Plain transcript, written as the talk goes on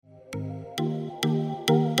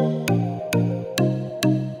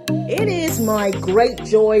my great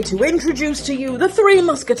joy to introduce to you the three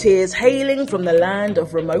musketeers hailing from the land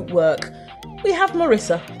of remote work. We have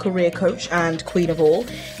Marissa, career coach and queen of all.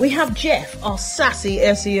 We have Jeff, our sassy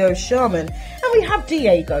SEO shaman. And we have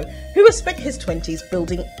Diego, who has spent his 20s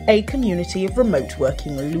building a community of remote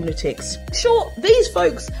working lunatics. Sure, these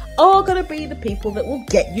folks are going to be the people that will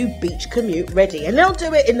get you beach commute ready, and they'll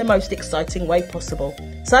do it in the most exciting way possible.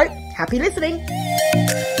 So, happy listening!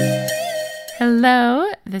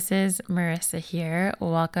 Hello, this is Marissa here.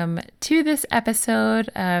 Welcome to this episode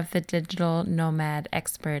of the Digital Nomad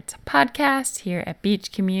Experts podcast here at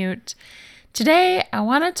Beach Commute. Today, I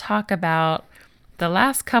want to talk about the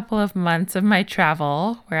last couple of months of my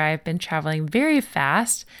travel, where I've been traveling very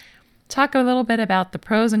fast. Talk a little bit about the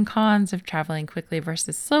pros and cons of traveling quickly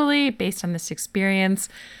versus slowly based on this experience.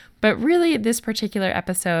 But really, this particular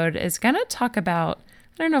episode is going to talk about,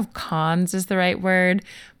 I don't know if cons is the right word,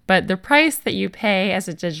 but the price that you pay as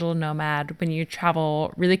a digital nomad when you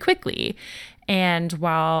travel really quickly. And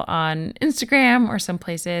while on Instagram or some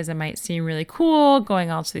places it might seem really cool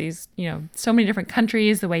going all to these, so many different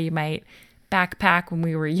countries, the way you might backpack when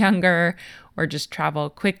we were younger or just travel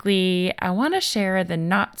quickly, I want to share the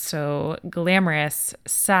not so glamorous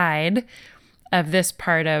side of this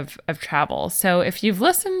part of travel. So if you've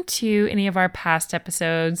listened to any of our past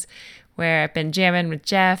episodes where I've been jamming with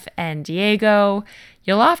Jeff and Diego,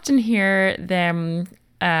 you'll often hear them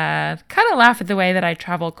kind of laugh at the way that I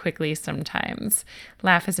travel quickly sometimes.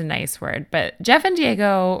 Laugh is a nice word, but Jeff and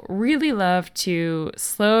Diego really love to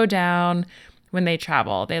slow down when they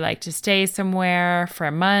travel. They like to stay somewhere for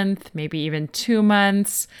a month, maybe even 2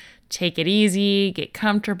 months, take it easy, get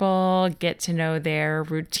comfortable, get to know their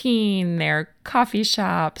routine, their coffee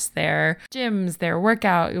shops, their gyms, their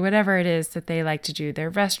workout, whatever it is that they like to do, their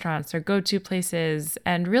restaurants, their go-to places,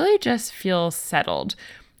 and really just feel settled.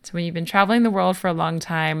 So when you've been traveling the world for a long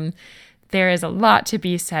time, there is a lot to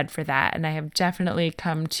be said for that. And I have definitely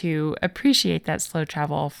come to appreciate that slow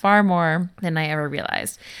travel far more than I ever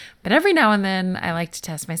realized. But every now and then I like to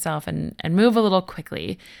test myself and move a little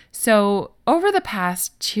quickly. So over the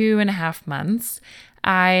past 2.5 months,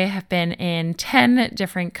 I have been in 10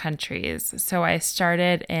 different countries. So I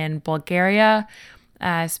started in Bulgaria.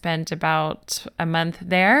 I spent about a month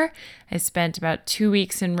there. I spent about 2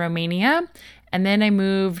 weeks in Romania. And then I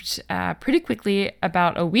moved pretty quickly,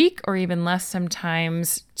 about a week or even less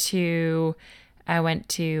sometimes, I went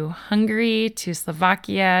to Hungary, to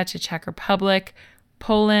Slovakia, to Czech Republic,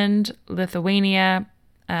 Poland, Lithuania,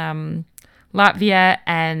 Latvia,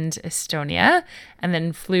 and Estonia, and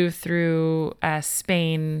then flew through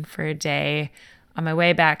Spain for a day on my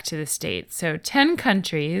way back to the States. So 10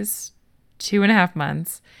 countries, 2.5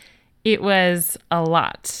 months. It was a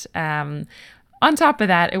lot. On top of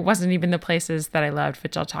that, it wasn't even the places that I loved,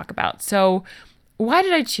 which I'll talk about. So why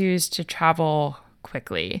did I choose to travel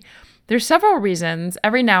quickly? There's several reasons.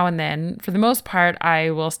 Every now and then, for the most part, I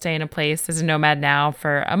will stay in a place as a nomad now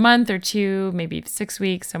for a month or 2, maybe 6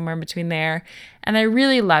 weeks, somewhere in between there. And I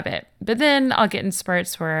really love it. But then I'll get in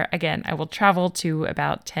spurts where, again, I will travel to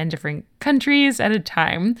about 10 different countries at a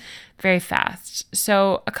time very fast.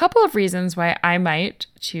 So a couple of reasons why I might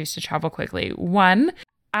choose to travel quickly. One,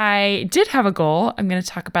 I did have a goal. I'm going to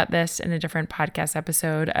talk about this in a different podcast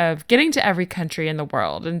episode of getting to every country in the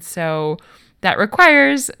world. And so that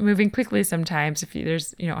requires moving quickly sometimes. If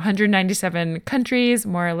there's 197 countries,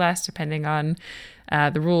 more or less, depending on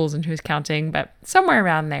the rules and who's counting, but somewhere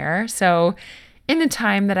around there. So in the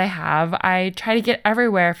time that I have, I try to get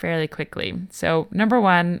everywhere fairly quickly. So number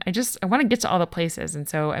one, I want to get to all the places. And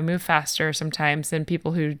so I move faster sometimes than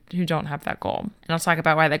people who don't have that goal. And I'll talk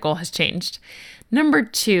about why that goal has changed. Number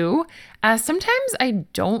two, sometimes I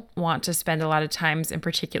don't want to spend a lot of times in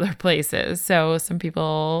particular places. So some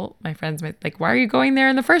people, my friends might like, why are you going there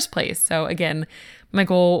in the first place? So again, my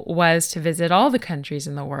goal was to visit all the countries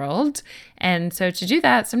in the world. And so to do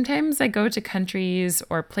that, sometimes I go to countries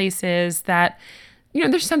or places that,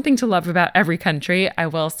 there's something to love about every country. I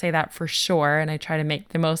will say that for sure. And I try to make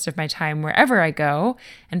the most of my time wherever I go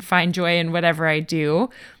and find joy in whatever I do.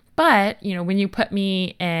 But, when you put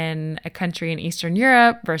me in a country in Eastern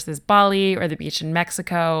Europe versus Bali or the beach in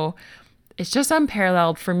Mexico, it's just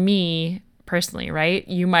unparalleled for me personally, right?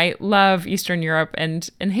 You might love Eastern Europe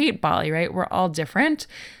and hate Bali, right? We're all different.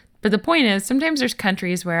 But the point is, sometimes there's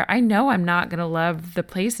countries where I know I'm not going to love the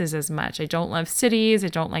places as much. I don't love cities. I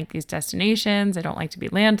don't like these destinations. I don't like to be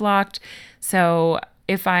landlocked. So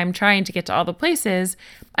if I'm trying to get to all the places,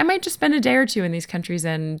 I might just spend a day or two in these countries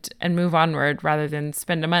and move onward rather than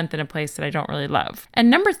spend a month in a place that I don't really love. And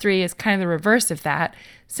number three is kind of the reverse of that.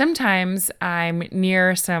 Sometimes I'm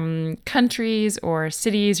near some countries or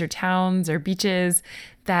cities or towns or beaches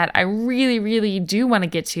that I really, really do want to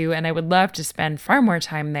get to, and I would love to spend far more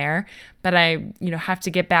time there, but I, have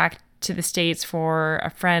to get back to the States for a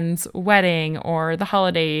friend's wedding or the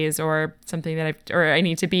holidays or something I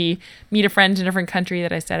need to meet a friend in a different country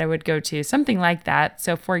that I said I would go to, something like that.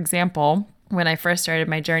 So for example, when I first started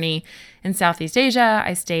my journey in Southeast Asia,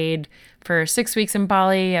 I stayed for 6 weeks in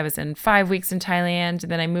Bali. I was in 5 weeks in Thailand.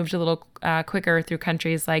 And then I moved a little quicker through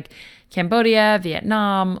countries like Cambodia,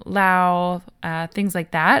 Vietnam, Laos, things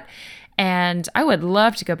like that. And I would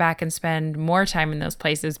love to go back and spend more time in those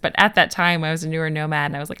places. But at that time, I was a newer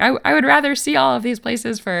nomad. And I was like, I would rather see all of these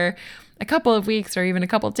places for a couple of weeks or even a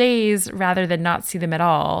couple of days rather than not see them at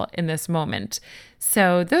all in this moment.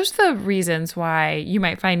 So those are the reasons why you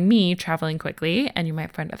might find me traveling quickly and you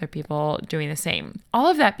might find other people doing the same. All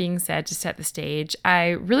of that being said, to set the stage, I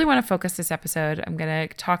really want to focus this episode. I'm going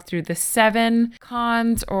to talk through the 7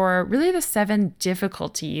 cons, or really the 7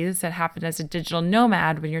 difficulties that happen as a digital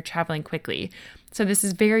nomad when you're traveling quickly. So this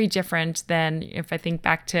is very different than if I think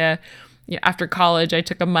back to after college, I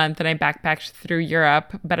took a month and I backpacked through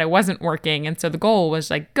Europe, but I wasn't working. And so the goal was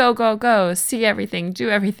like, go, see everything, do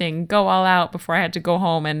everything, go all out before I had to go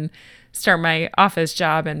home and start my office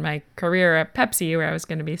job and my career at Pepsi, where I was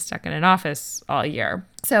going to be stuck in an office all year.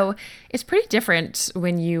 So it's pretty different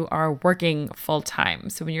when you are working full time.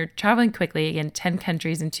 So when you're traveling quickly, again, 10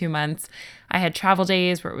 countries in 2 months, I had travel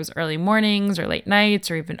days where it was early mornings or late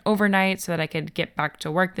nights or even overnight so that I could get back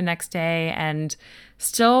to work the next day and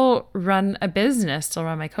still run a business, still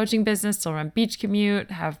run my coaching business, still run Beach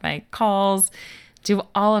Commute, have my calls, do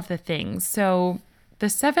all of the things. So the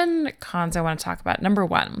 7 cons I want to talk about. Number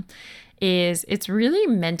 1 is it's really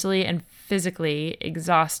mentally and physically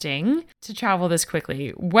exhausting to travel this quickly,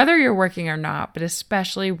 whether you're working or not, but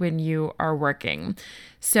especially when you are working.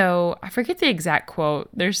 So I forget the exact quote.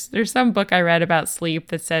 There's some book I read about sleep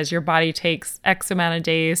that says your body takes X amount of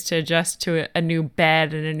days to adjust to a new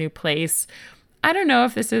bed and a new place. I don't know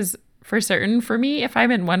if this is for certain. For me, if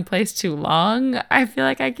I'm in one place too long, I feel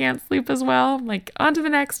like I can't sleep as well. Like, on to the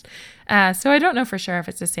next. So I don't know for sure if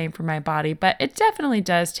it's the same for my body, but it definitely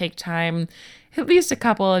does take time, at least a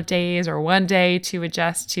couple of days or one day, to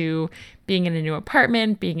adjust to being in a new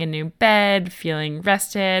apartment, being in a new bed, feeling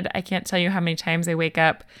rested. I can't tell you how many times I wake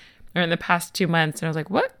up or in the past 2 months and I was like,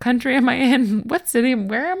 what country am I in? What city?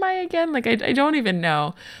 Where am I again? Like, I don't even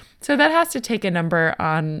know. So that has to take a number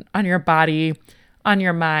on your body, on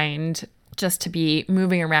your mind, just to be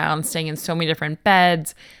moving around, staying in so many different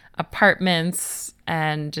beds, apartments,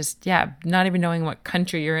 and just, not even knowing what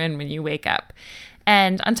country you're in when you wake up.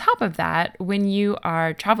 And on top of that, when you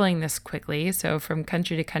are traveling this quickly, so from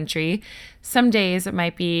country to country, some days it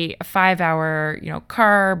might be a 5-hour,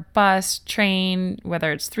 car, bus, train,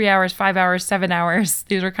 whether it's 3 hours, 5 hours, 7 hours.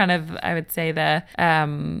 These were kind of, I would say,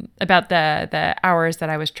 about the hours that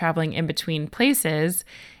I was traveling in between places.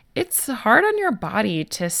 It's hard on your body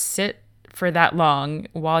to sit for that long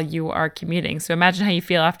while you are commuting. So imagine how you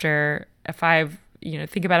feel after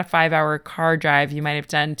think about a 5-hour car drive you might have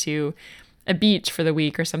done to a beach for the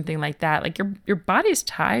week or something like that. Like your body's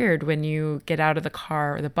tired when you get out of the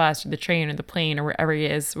car or the bus or the train or the plane or wherever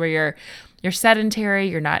it is, where you're sedentary,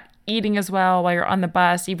 you're not eating as well while you're on the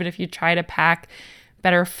bus. Even if you try to pack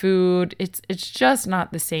better food, it's just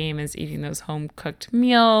not the same as eating those home cooked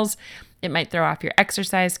meals. It might throw off your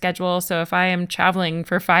exercise schedule. So if I am traveling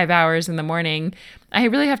for 5 hours in the morning, I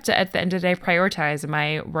really have to, at the end of the day, prioritize. Am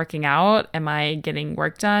I working out? Am I getting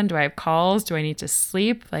work done? Do I have calls? Do I need to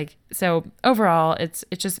sleep? So overall, it's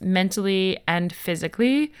just mentally and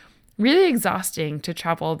physically really exhausting to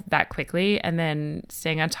travel that quickly, and then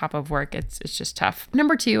staying on top of work, it's just tough.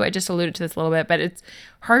 Number 2, I just alluded to this a little bit, but it's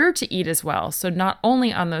harder to eat as well. So not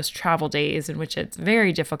only on those travel days in which it's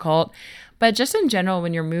very difficult, but just in general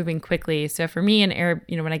when you're moving quickly. So for me,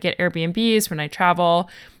 when I get Airbnbs, when I travel,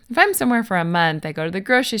 if I'm somewhere for a month, I go to the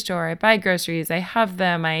grocery store, I buy groceries, I have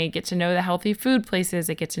them, I get to know the healthy food places,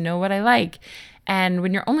 I get to know what I like. And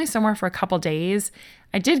when you're only somewhere for a couple days,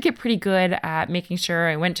 I did get pretty good at making sure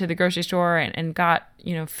I went to the grocery store and got,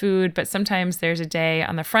 food. But sometimes there's a day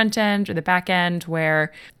on the front end or the back end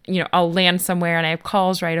where, I'll land somewhere and I have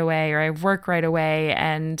calls right away or I have work right away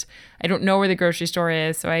and I don't know where the grocery store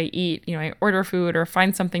is. So I eat, I order food or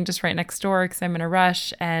find something just right next door because I'm in a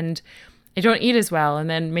rush and I don't eat as well. And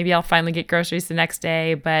then maybe I'll finally get groceries the next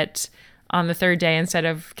day. But on the third day, instead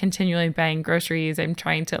of continually buying groceries, I'm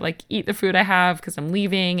trying to eat the food I have because I'm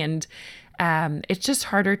leaving, and it's just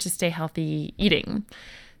harder to stay healthy eating.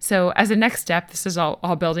 So as a next step, this is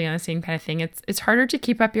all building on the same kind of thing. It's harder to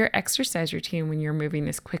keep up your exercise routine when you're moving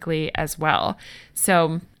this quickly as well.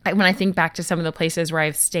 So when I think back to some of the places where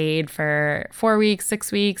I've stayed for 4 weeks,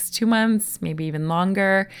 6 weeks, 2 months, maybe even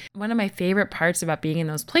longer, one of my favorite parts about being in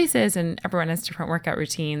those places, and everyone has different workout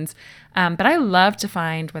routines, but I love to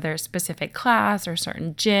find whether it's a specific class or a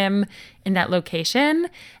certain gym in that location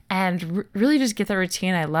and really just get the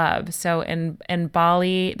routine I love. So in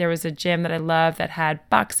Bali, there was a gym that I loved that had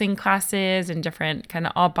boxing classes and different kind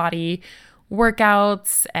of all body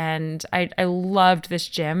workouts, and I loved this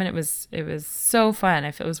gym, and it was so fun.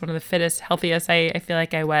 It was one of the fittest, healthiest I feel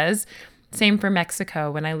like I was. Same for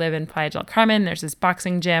Mexico. When I live in Playa del Carmen, there's this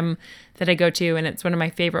boxing gym that I go to, and it's one of my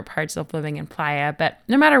favorite parts of living in Playa. But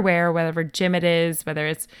no matter whatever gym it is, whether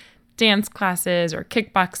it's dance classes or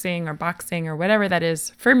kickboxing or boxing or whatever that is,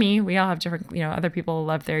 for me, we all have different, other people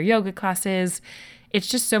love their yoga classes. It's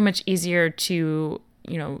just so much easier to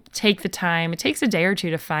take the time. It takes a day or two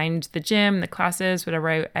to find the gym, the classes,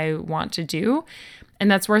 whatever I want to do. And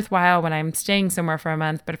that's worthwhile when I'm staying somewhere for a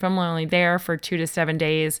month. But if I'm only there for 2 to 7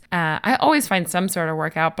 days, I always find some sort of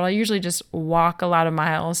workout, but I'll usually just walk a lot of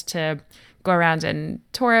miles to go around and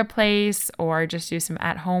tour a place or just do some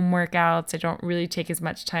at-home workouts. I don't really take as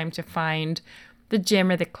much time to find the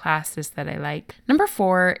gym or the classes that I like. Number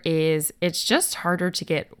 4 is it's just harder to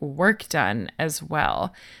get work done as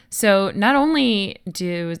well. So not only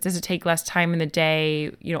does it take less time in the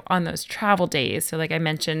day, on those travel days. So like I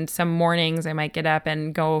mentioned, some mornings I might get up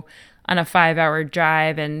and go on a 5-hour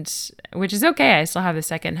drive, and which is okay. I still have the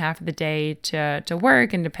second half of the day to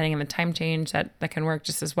work, and depending on the time change, that can work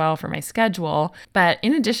just as well for my schedule. But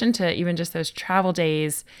in addition to even just those travel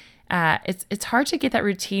days, it's hard to get that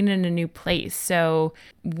routine in a new place. So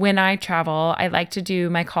when I travel, I like to do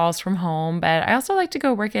my calls from home, but I also like to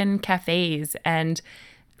go work in cafes. And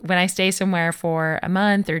when I stay somewhere for a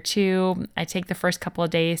month or 2, I take the first couple of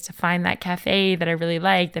days to find that cafe that I really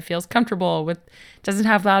like, that feels comfortable, doesn't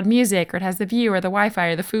have loud music, or it has the view or the Wi-Fi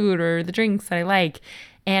or the food or the drinks that I like.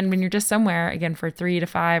 And when you're just somewhere, again, for 3 to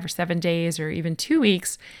 5 or 7 days or even 2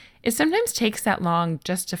 weeks, it sometimes takes that long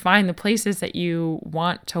just to find the places that you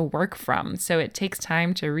want to work from. So it takes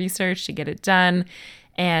time to research, to get it done,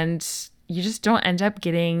 and you just don't end up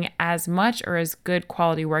getting as much or as good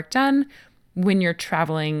quality work done when you're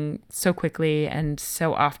traveling so quickly and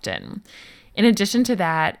so often. In addition to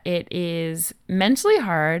that, it is mentally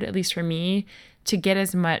hard, at least for me, to get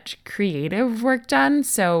as much creative work done.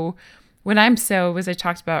 So when I'm as I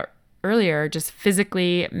talked about earlier, just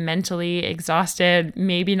physically, mentally exhausted,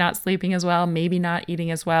 maybe not sleeping as well, maybe not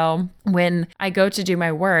eating as well, when I go to do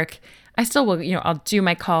my work, I still will, I'll do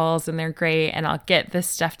my calls and they're great, and I'll get this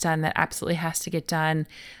stuff done that absolutely has to get done.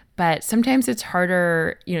 But sometimes it's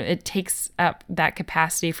harder, it takes up that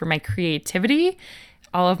capacity for my creativity.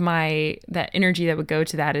 All of that energy that would go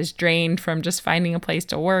to that is drained from just finding a place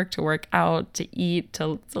to work out, to eat,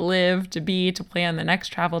 to live, to be, to plan the next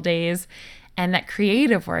travel days. And that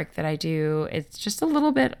creative work that I do, it's just a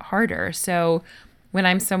little bit harder. So when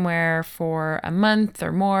I'm somewhere for a month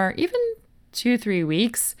or more, even 2-3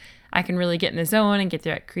 weeks, I can really get in the zone and get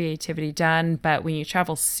that creativity done. But when you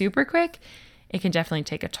travel super quick, it can definitely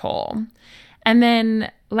take a toll. And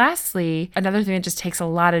then lastly, another thing that just takes a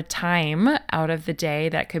lot of time out of the day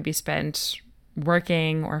that could be spent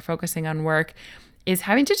working or focusing on work is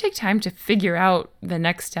having to take time to figure out the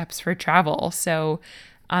next steps for travel. So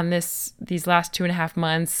on these last 2.5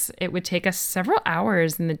 months, it would take us several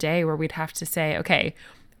hours in the day where we'd have to say, okay,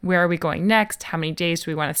 where are we going next? How many days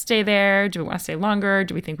do we want to stay there? Do we want to stay longer?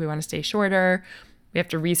 Do we think we want to stay shorter? We have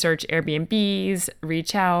to research Airbnbs,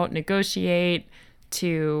 reach out, negotiate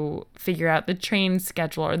to figure out the train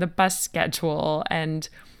schedule or the bus schedule, and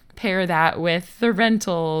pair that with the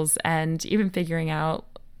rentals, and even figuring out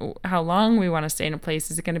how long we want to stay in a place.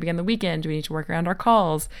 Is it going to be on the weekend? Do we need to work around our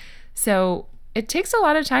calls? So it takes a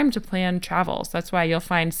lot of time to plan travel. So that's why you'll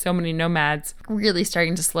find so many nomads really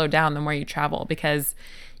starting to slow down the more you travel, because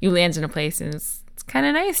you land in a place and it's kind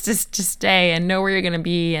of nice to stay and know where you're going to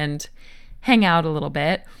be and hang out a little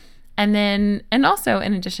bit. And also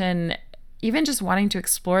in addition, even just wanting to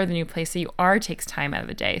explore the new place that you are takes time out of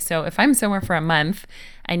the day. So if I'm somewhere for a month,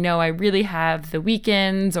 I know I really have the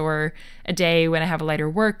weekends or a day when I have a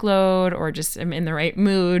lighter workload or just am in the right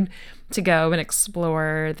mood to go and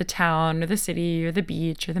explore the town or the city or the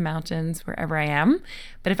beach or the mountains, wherever I am.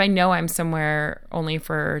 But if I know I'm somewhere only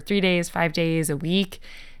for 3 days, 5 days, a week,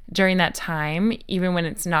 during that time, even when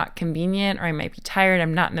it's not convenient or I might be tired,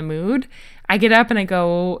 I'm not in the mood, I get up and I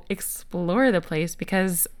go explore the place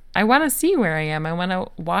because I want to see where I am. I want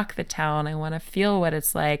to walk the town. I want to feel what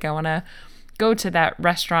it's like. I want to go to that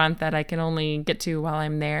restaurant that I can only get to while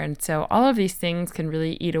I'm there. And so all of these things can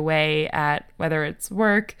really eat away at whether it's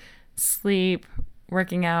work, sleep,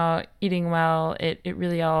 working out, eating well, it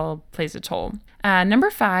really all plays a toll. Number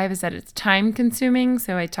 5 is that it's time consuming.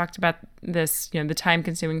 So I talked about this, the time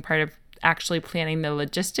consuming part of actually planning the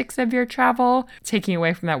logistics of your travel, taking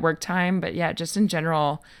away from that work time. But yeah, just in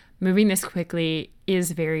general, moving this quickly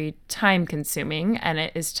is very time consuming, and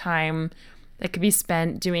it is time that could be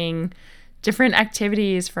spent doing different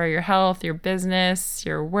activities for your health, your business,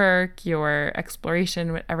 your work, your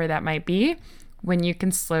exploration, whatever that might be, when you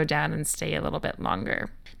can slow down and stay a little bit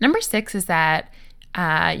longer. Number 6 is that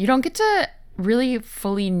you don't get to really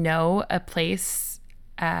fully know a place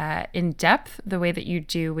in depth the way that you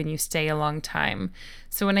do when you stay a long time.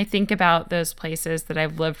 So when I think about those places that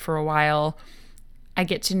I've lived for a while, I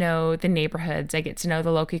get to know the neighborhoods. I get to know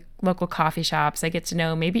the local coffee shops. I get to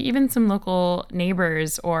know maybe even some local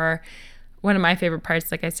neighbors. Or one of my favorite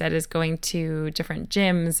parts, like I said, is going to different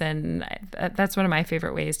gyms. And that's one of my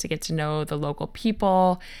favorite ways to get to know the local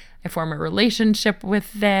people. I form a relationship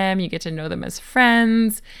with them. You get to know them as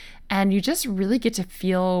friends. And you just really get to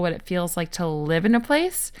feel what it feels like to live in a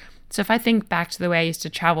place. So if I think back to the way I used to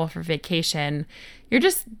travel for vacation, you're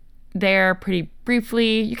just there pretty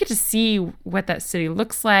briefly. You get to see what that city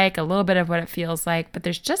looks like, a little bit of what it feels like, but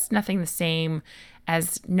there's just nothing the same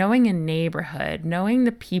as knowing a neighborhood, knowing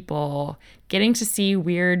the people, getting to see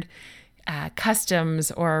weird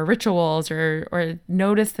customs or rituals or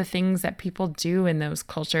notice the things that people do in those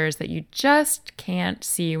cultures that you just can't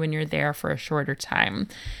see when you're there for a shorter time.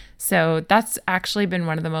 So that's actually been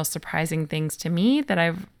one of the most surprising things to me that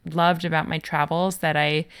I've loved about my travels that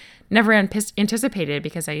I never anticipated,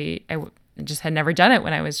 because I just had never done it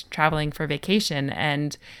when I was traveling for vacation.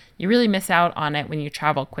 And you really miss out on it when you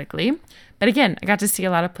travel quickly. But again, I got to see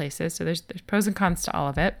a lot of places. So there's pros and cons to all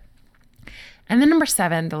of it. And then number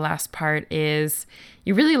 7, the last part, is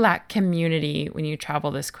you really lack community when you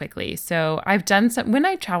travel this quickly. So I've done when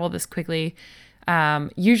I travel this quickly,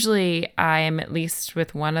 usually I am at least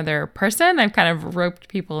with one other person. I've kind of roped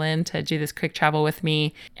people in to do this quick travel with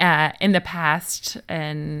me in the past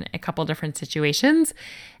in a couple different situations.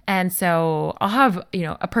 And so I'll have,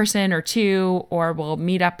 a person or two, or we'll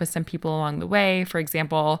meet up with some people along the way. For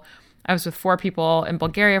example, I was with 4 people in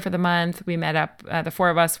Bulgaria for the month. We met up, the 4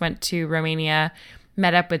 of us went to Romania,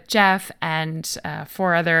 met up with Jeff and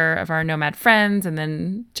 4 other of our nomad friends. And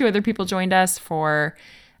then 2 other people joined us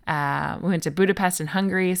we went to Budapest in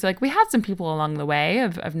Hungary. So we had some people along the way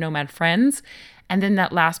of nomad friends. And then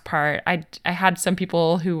that last part, I had some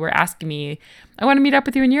people who were asking me, I want to meet up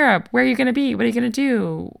with you in Europe. Where are you going to be? What are you going to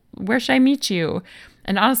do? Where should I meet you?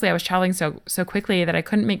 And honestly, I was traveling so quickly that I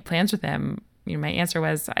couldn't make plans with them. My answer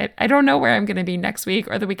was, I don't know where I'm going to be next week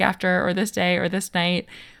or the week after or this day or this night.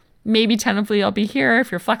 Maybe tentatively I'll be here.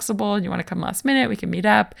 If you're flexible and you want to come last minute, we can meet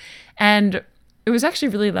up. And it was actually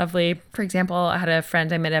really lovely. For example, I had a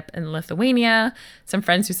friend I met up in Lithuania, some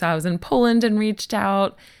friends who saw I was in Poland and reached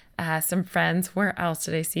out, some friends. Where else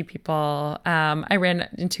did I see people? I ran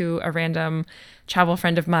into a random travel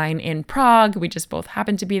friend of mine in Prague. We just both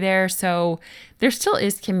happened to be there. So there still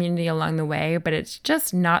is community along the way, but it's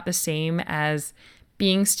just not the same as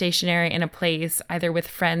being stationary in a place, either with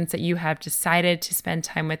friends that you have decided to spend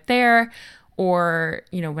time with there, or,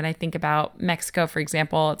 when I think about Mexico, for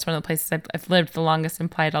example, it's one of the places I've lived the longest in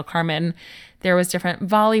Playa del Carmen. There was different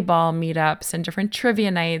volleyball meetups and different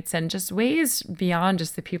trivia nights and just ways beyond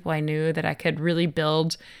just the people I knew that I could really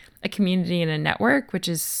build a community and a network, which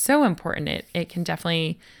is so important. It can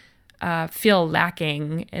definitely feel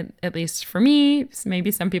lacking, at least for me.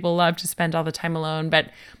 Maybe some people love to spend all the time alone, but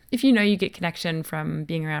if you get connection from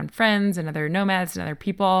being around friends and other nomads and other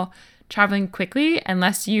people, traveling quickly,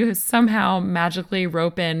 unless you somehow magically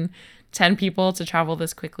rope in 10 people to travel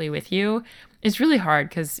this quickly with you, is really hard,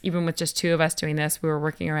 because even with just 2 of us doing this, we were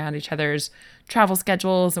working around each other's travel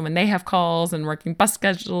schedules and when they have calls and working bus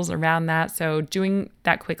schedules around that. So doing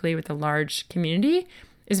that quickly with a large community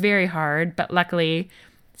is very hard. But luckily,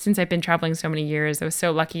 since I've been traveling so many years, I was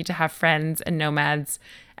so lucky to have friends and nomads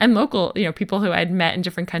and local, people who I'd met in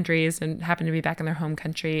different countries and happened to be back in their home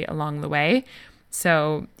country along the way.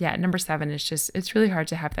 So yeah, number 7 is it's really hard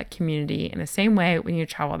to have that community in the same way when you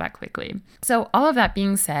travel that quickly. So all of that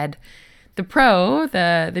being said,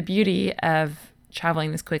 the beauty of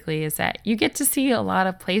traveling this quickly is that you get to see a lot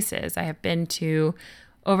of places. I have been to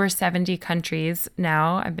over 70 countries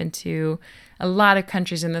now. I've been to a lot of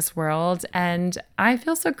countries in this world, and I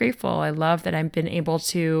feel so grateful. I love that I've been able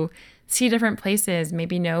to see different places,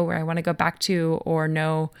 maybe know where I want to go back to, or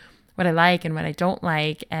know what I like and what I don't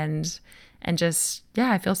like. And just,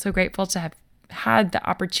 I feel so grateful to have had the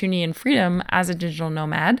opportunity and freedom as a digital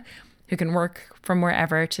nomad who can work from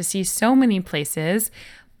wherever to see so many places.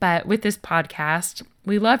 But with this podcast,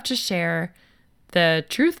 we love to share the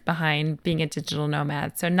truth behind being a digital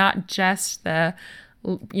nomad. So not just the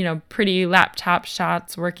pretty laptop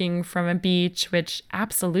shots working from a beach, which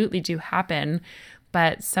absolutely do happen,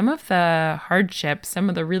 but some of the hardships, some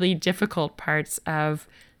of the really difficult parts of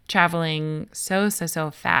traveling so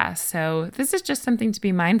fast. So this is just something to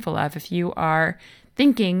be mindful of if you are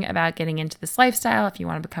thinking about getting into this lifestyle, if you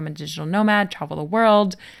want to become a digital nomad, travel the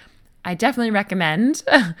world. I definitely recommend,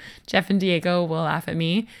 Jeff and Diego will laugh at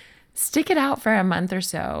me, stick it out for a month or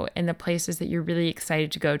so in the places that you're really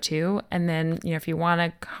excited to go to. And then, if you want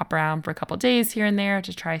to hop around for a couple days here and there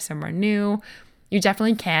to try somewhere new, you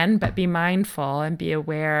definitely can, but be mindful and be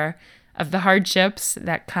aware of the hardships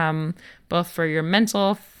that come both for your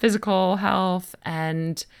mental, physical health,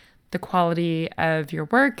 and the quality of your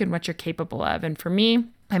work and what you're capable of. And for me,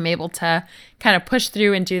 I'm able to kind of push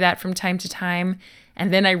through and do that from time to time.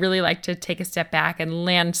 And then I really like to take a step back and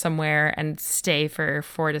land somewhere and stay for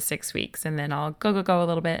 4 to 6 weeks. And then I'll go a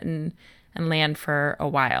little bit and land for a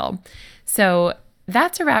while. So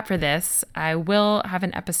that's a wrap for this. I will have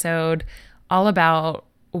an episode all about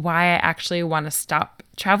why I actually want to stop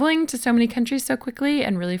traveling to so many countries so quickly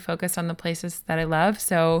and really focus on the places that I love.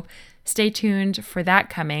 So stay tuned for that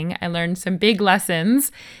coming. I learned some big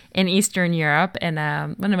lessons in Eastern Europe and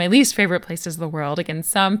one of my least favorite places in the world. Again,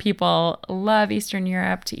 some people love Eastern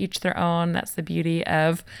Europe, to each their own. That's the beauty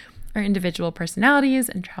of our individual personalities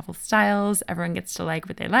and travel styles. Everyone gets to like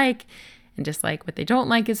what they like and dislike what they don't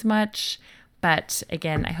like as much. But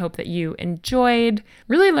again, I hope that you enjoyed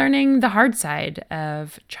really learning the hard side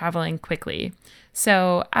of traveling quickly.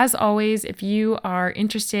 So as always, if you are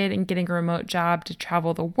interested in getting a remote job to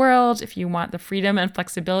travel the world, if you want the freedom and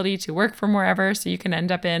flexibility to work from wherever so you can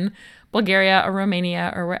end up in Bulgaria or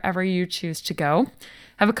Romania or wherever you choose to go,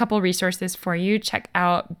 I have a couple resources for you. Check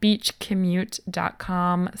out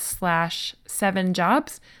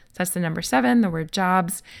beachcommute.com/7jobs. So that's the number 7, the word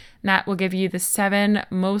jobs. And that will give you the 7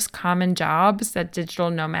 most common jobs that digital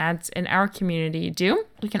nomads in our community do.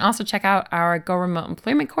 You can also check out our Go Remote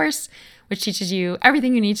Employment course, which teaches you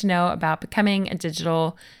everything you need to know about becoming a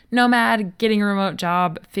digital nomad, getting a remote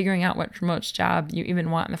job, figuring out what remote job you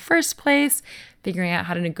even want in the first place, figuring out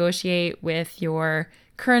how to negotiate with your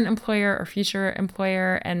current employer or future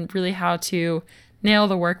employer, and really how to nail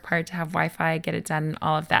the work part to have Wi-Fi, get it done, and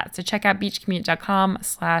all of that. So check out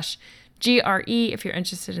beachcommute.com/GRE if you're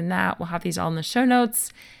interested in that. We'll have these all in the show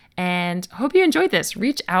notes. And hope you enjoyed this.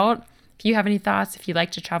 Reach out if you have any thoughts, if you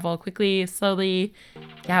like to travel quickly, slowly.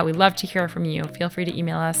 Yeah, we'd love to hear from you. Feel free to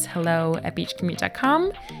email us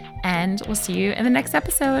hello@beachcommute.com. And we'll see you in the next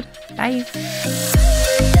episode. Bye.